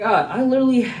God, I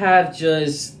literally have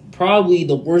just probably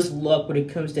the worst luck when it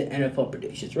comes to NFL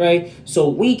predictions, right? So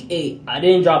week 8, I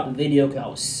didn't drop the video because I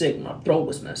was sick. My throat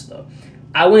was messed up.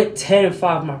 I went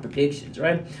 10-5 my predictions,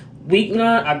 right? Week 9,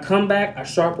 I come back, I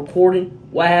start recording.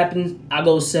 What happens? I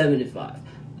go 7-5.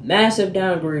 Massive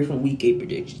downgrade from week 8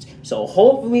 predictions. So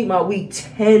hopefully my week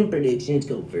 10 predictions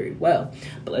go very well.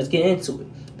 But let's get into it.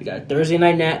 We got a Thursday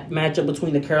night matchup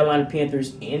between the Carolina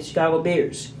Panthers and Chicago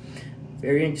Bears.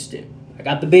 Very interesting. I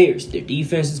got the Bears. Their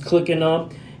defense is clicking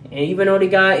up. And even though they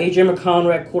got A.J.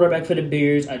 McConnell at quarterback for the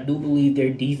Bears, I do believe their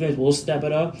defense will step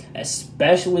it up,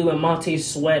 especially when Montez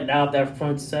Sweat out that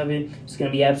front seven. It's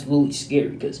going to be absolutely scary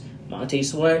because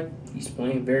Montez Sweat, he's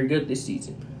playing very good this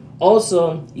season.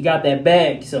 Also, you got that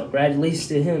bag, so congratulations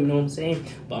to him, you know what I'm saying?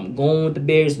 But I'm going with the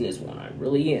Bears in this one. I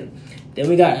really am. Then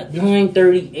we got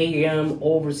 9:30 a.m.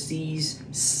 overseas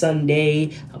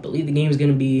Sunday. I believe the game is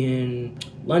going to be in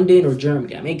London or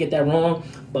Germany. I may get that wrong,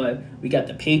 but we got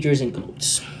the Patriots and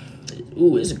Colts.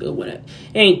 Ooh, it's a good one. It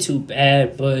ain't too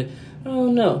bad, but I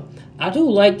don't know. I do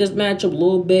like this matchup a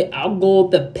little bit. I'll go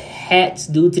with the Pats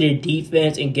due to their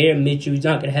defense and Garrett Mitchell. He's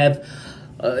not going to have...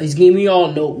 we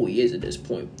all know who he is at this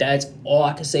point. That's all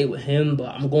I can say with him. But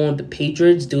I'm going with the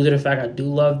Patriots due to the fact I do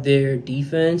love their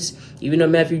defense. Even though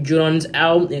Matthew Judon's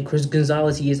out and Chris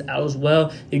Gonzalez, he is out as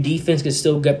well, their defense can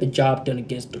still get the job done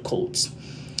against the Colts.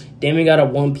 Then we got a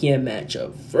 1 p.m.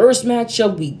 matchup. First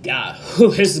matchup we got.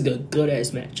 This is a good-ass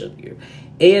matchup here.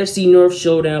 AFC North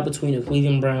showdown between the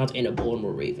Cleveland Browns and the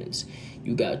Baltimore Ravens.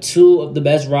 You got two of the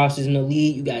best rosters in the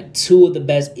league. You got two of the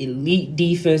best elite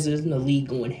defenses in the league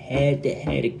going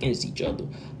head-to-head against each other.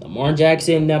 Lamar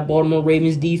Jackson and that Baltimore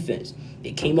Ravens defense.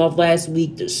 They came off last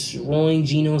week destroying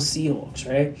Geno's Seahawks,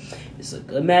 right? It's a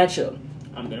good matchup.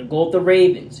 I'm going to go with the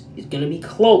Ravens. It's going to be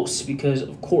close because,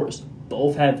 of course,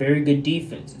 both have very good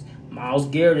defenses. Myles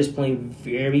Garrett is playing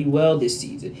very well this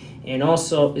season. And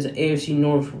also, it's an AFC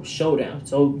North showdown.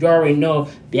 So, you already know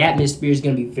the atmosphere is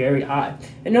going to be very high.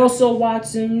 And also,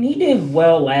 Watson, he did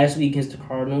well last week against the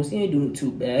Cardinals. He ain't doing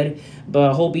too bad.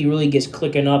 But I hope he really gets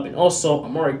clicking up. And also,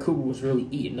 Amari Cooper was really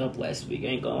eating up last week. I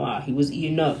ain't going to lie. He was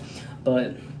eating up.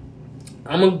 But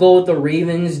I'm going to go with the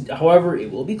Ravens. However,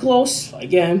 it will be close,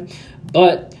 again.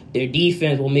 But their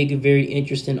defense will make it very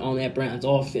interesting on that Browns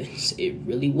offense. It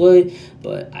really would.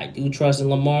 But I do trust in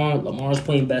Lamar. Lamar's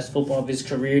playing best football of his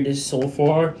career this so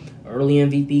far. Early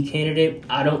MVP candidate.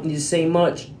 I don't need to say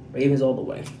much. Ravens all the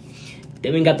way.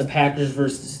 Then we got the Packers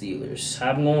versus the Steelers.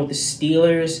 I'm going with the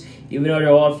Steelers. Even though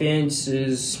their offense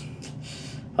is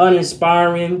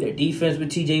uninspiring, their defense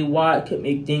with T.J. Watt could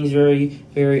make things very,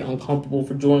 very uncomfortable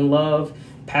for Jordan Love.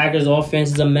 Packers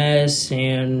offense is a mess,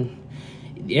 and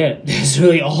yeah, that's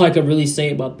really all I could really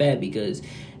say about that because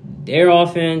their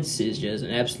offense is just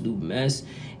an absolute mess.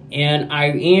 And I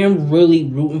am really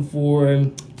rooting for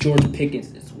Jordan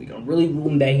Pickens this week. I'm really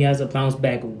rooting that he has a bounce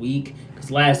back week because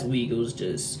last week it was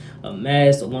just a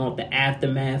mess along with the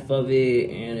aftermath of it.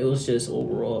 And it was just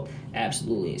overall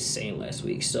absolutely insane last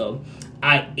week. So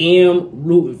I am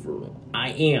rooting for him. I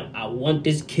am. I want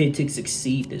this kid to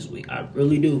succeed this week. I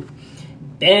really do.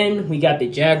 Then we got the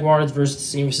Jaguars versus the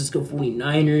San Francisco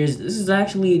 49ers. This is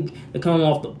actually, they're coming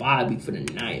off the bye week for the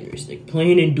Niners. They're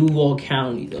playing in Duval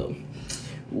County, though.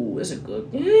 Ooh, that's a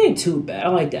good, it ain't too bad. I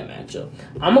like that matchup.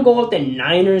 I'm going to go with the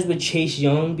Niners with Chase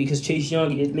Young because Chase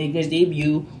Young is making his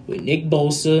debut with Nick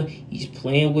Bosa. He's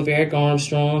playing with Eric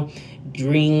Armstrong,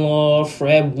 Greenlaw,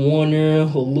 Fred Warner,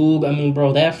 Halug. I mean,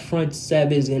 bro, that front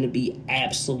seven is going to be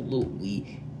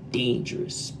absolutely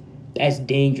dangerous. That's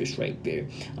dangerous right there.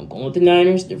 I'm going with the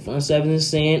Niners. Their front seven is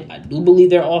insane. I do believe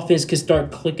their offense could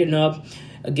start clicking up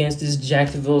against this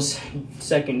Jacksonville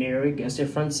secondary, against their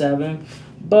front seven.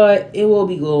 But it will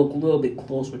be a little bit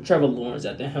close with Trevor Lawrence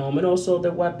at the helm and also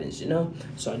their weapons, you know.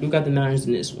 So I do got the Niners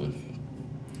in this one.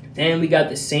 Then we got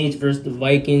the Saints versus the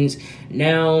Vikings.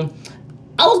 Now,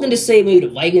 I was going to say maybe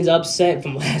the Vikings upset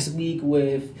from last week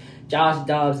with Josh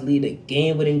Dobbs lead a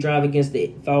game-winning drive against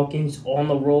the Falcons on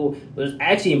the road. It was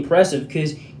actually impressive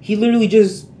because he literally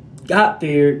just got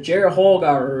there. Jared Hall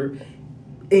got hurt,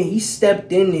 and he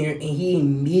stepped in there, and he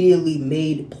immediately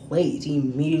made plays. He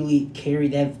immediately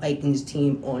carried that Vikings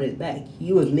team on his back.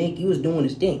 He was doing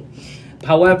his thing.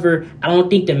 However, I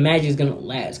don't think the magic is going to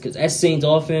last because that Saints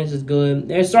offense is good.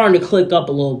 They're starting to click up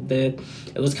a little bit.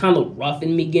 It was kind of rough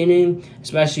in the beginning,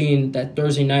 especially in that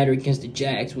Thursday nighter against the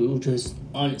Jags, which was just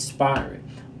uninspiring.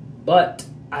 But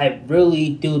I really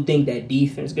do think that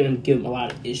defense is going to give them a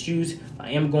lot of issues.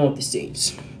 I am going with the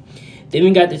Saints. Then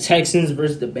we got the Texans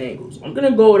versus the Bengals. I'm going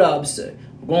to go with the upset.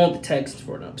 I'm going with the Texans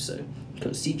for an upset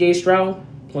because C.J. Stroud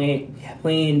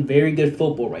playing very good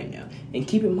football right now. And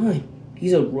keep in mind,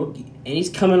 he's a rookie. And he's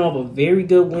coming off a very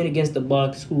good win against the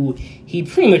Bucks, who he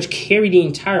pretty much carried the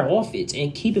entire offense.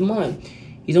 And keep in mind,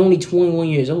 he's only 21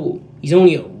 years old. He's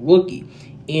only a rookie.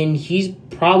 And he's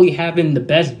probably having the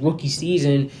best rookie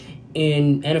season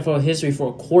in NFL history for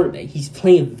a quarterback. He's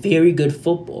playing very good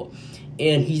football.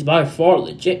 And he's by far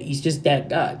legit. He's just that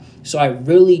guy. So I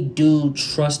really do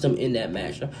trust him in that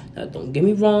matchup. Now, don't get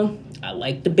me wrong. I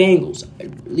like the Bengals. I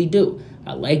really do.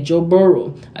 I like Joe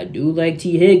Burrow. I do like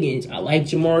T. Higgins. I like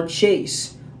Jamar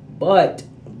Chase. But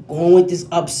going with this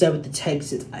upset with the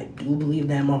Texans, I do believe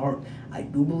that in my heart. I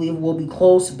do believe it will be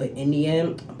close. But in the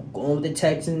end, I'm going with the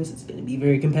Texans. It's going to be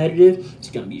very competitive. It's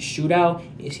going to be a shootout.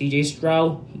 And C.J.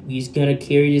 Stroud, he's going to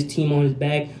carry this team on his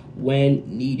back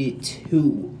when needed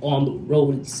to on the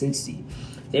road in Cincy.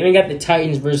 Then we got the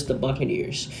Titans versus the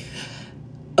Buccaneers.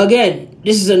 Again,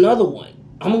 this is another one.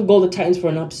 I'm going to go the Titans for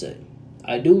an upset.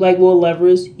 I do like Will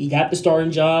Levis. He got the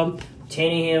starting job.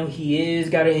 Tannehill, he is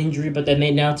got an injury, but then they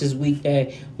announced this week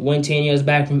that when Tannehill is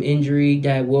back from injury,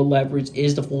 that Will Levis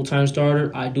is the full-time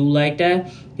starter. I do like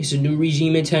that. It's a new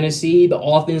regime in Tennessee. The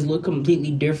offense look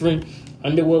completely different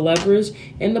under Will Levis.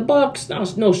 And the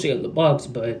Bucs, no shit on the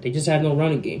Bucs, but they just have no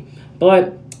running game.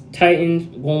 But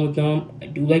Titans, going with them. I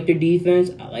do like their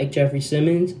defense. I like Jeffrey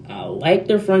Simmons. I like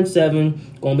their front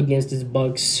seven going against this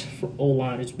Bucs for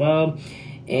O-line as well.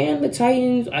 And the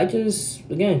Titans,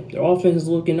 again, their offense is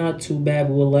looking not too bad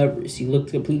with Will Levis. He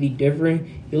looks completely different.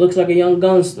 He looks like a young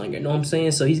gunslinger, you know what I'm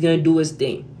saying? So he's going to do his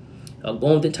thing. I'm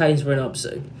going with the Titans for an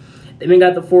upset. Then we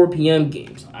got the 4 p.m.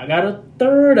 games. I got a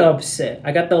third upset.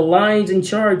 I got the Lions and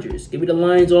Chargers. Give me the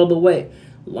Lions all the way.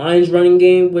 Lions running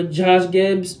game with Josh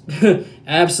Gibbs,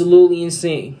 absolutely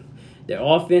insane. Their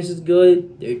offense is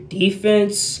good. Their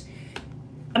defense,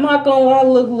 I'm not going to lie,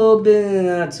 look a little bit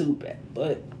not too bad.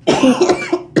 But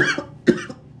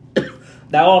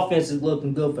that offense is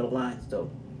looking good for the Lions,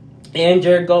 though. And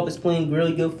Jared Goff is playing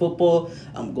really good football.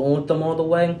 I'm going with them all the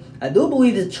way. I do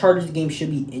believe the Chargers game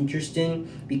should be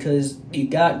interesting because you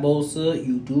got Bosa,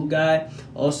 you do got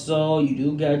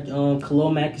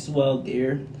Khalil Mack as well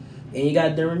there. And you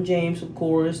got Derwin James, of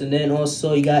course. And then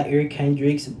also you got Eric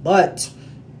Hendricks. But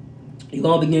you're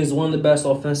going to be against one of the best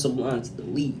offensive lines in the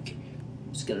league.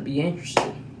 It's going to be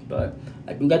interesting. But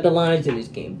I do got the Lions in this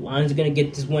game. Lions are going to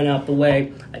get this win out the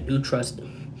way. I do trust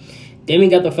them. Then we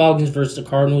got the Falcons versus the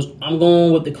Cardinals. I'm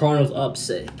going with the Cardinals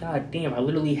upset. God damn, I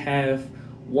literally have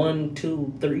 1,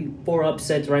 2, 3, 4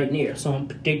 upsets right there. So I'm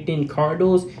predicting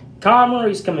Cardinals. Kyle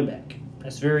Murray's coming back.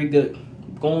 That's very good.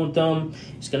 I'm going with them.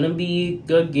 It's going to be a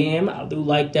good game. I do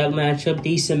like that matchup.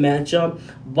 Decent matchup.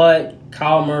 But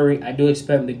Kyle Murray, I do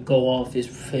expect him to go off his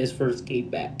first game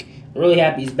back. I'm really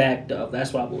happy he's back, though.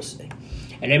 That's what I will say.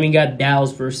 And then we got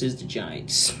Dallas versus the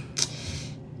Giants.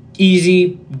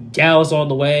 Easy. Dallas all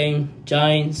the way.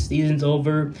 Giants, season's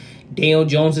over. Daniel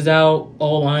Jones is out.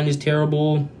 O-line is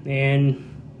terrible. And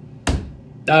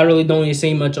I really don't need to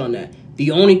say much on that.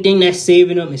 The only thing that's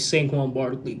saving them is Saquon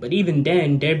Barkley. But even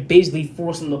then, they're basically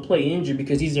forcing him to play injured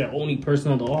because he's their only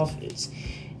person on the offense.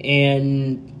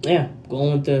 And, yeah,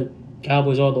 going with the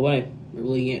Cowboys all the way. I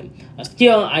really am. I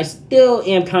still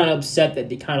am kind of upset that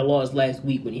they kind of lost last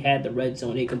week when he had the red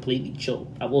zone. They completely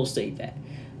choked. I will say that.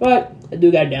 But I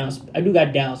do got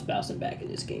Dallas bouncing back in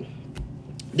this game.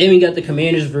 Then we got the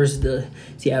Commanders versus the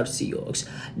Seattle Seahawks.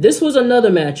 This was another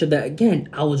matchup that, again,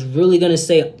 I was really going to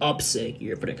say upset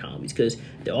here for the Commies because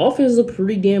the offense looked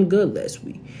pretty damn good last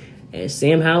week. And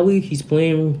Sam Howell, he's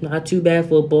playing not too bad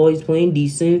football. He's playing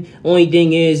decent. Only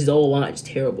thing is his O-line is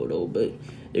terrible, though. But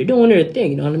they're doing their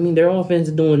thing, you know what I mean? Their offense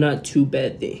is doing not too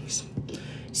bad things.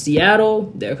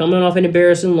 Seattle, they're coming off an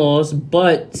embarrassing loss,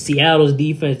 but Seattle's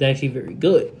defense is actually very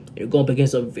good. They're going up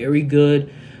against a very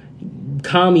good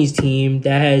Commies team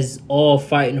that has all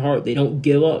fighting hard. They don't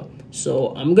give up.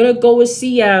 So I'm going to go with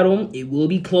Seattle. It will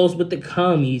be close with the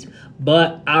Commies,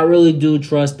 but I really do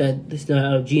trust that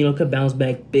Geno could bounce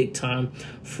back big time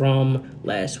from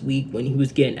last week when he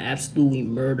was getting absolutely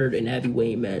murdered in every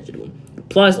way imaginable.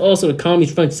 Plus, also, the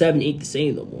Commies front seven ain't the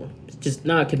same no more. It's just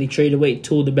not because they traded away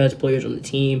 2 of the best players on the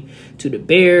team to the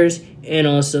Bears and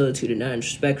also to the Niners,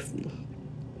 respectively.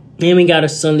 And we got a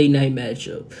Sunday night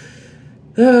matchup.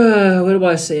 What do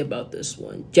I say about this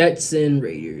one? Jets and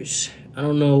Raiders. I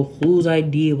don't know whose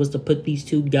idea was to put these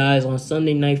two guys on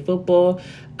Sunday Night Football.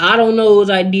 I don't know whose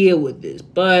idea with this,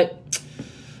 but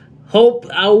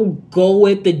I'll go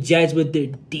with the Jets with their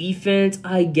defense,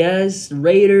 I guess.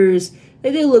 Raiders,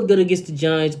 they did look good against the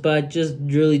Giants, but I just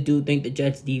really do think the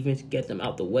Jets' defense get them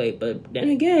out the way. But then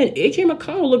again, A.J.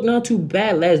 McConnell looked not too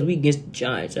bad last week against the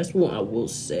Giants. That's what I will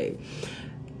say.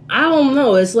 I don't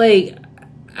know. It's like,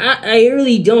 I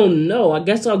really don't know. I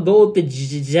guess I'll go with the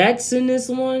Jets in this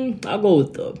one. I'll go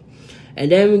with them. And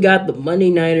then we got the Monday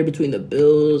nighter between the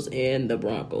Bills and the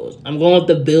Broncos. I'm going with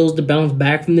the Bills to bounce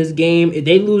back from this game. If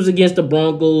they lose against the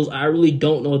Broncos, I really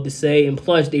don't know what to say. And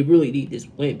plus, they really need this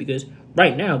win because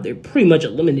right now they're pretty much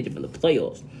eliminated from the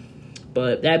playoffs.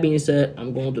 But that being said,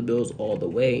 I'm going with the Bills all the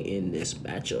way in this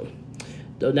matchup.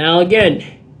 So now again,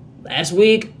 last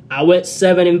week I went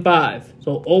 7-5.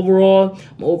 So overall,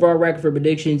 my overall record for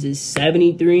predictions is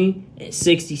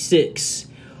 73-66.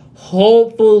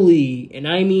 Hopefully, and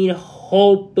I mean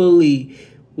hopefully,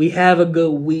 we have a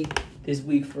good week this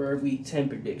week for our week 10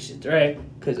 predictions, right?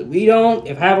 Because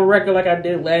if I have a record like I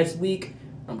did last week,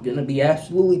 I'm going to be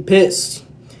absolutely pissed.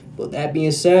 But that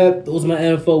being said, those are my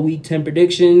NFL week 10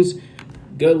 predictions.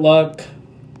 Good luck.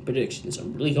 Predictions.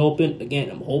 I'm really hoping,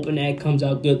 again, I'm hoping that it comes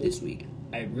out good this week.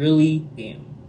 I really am.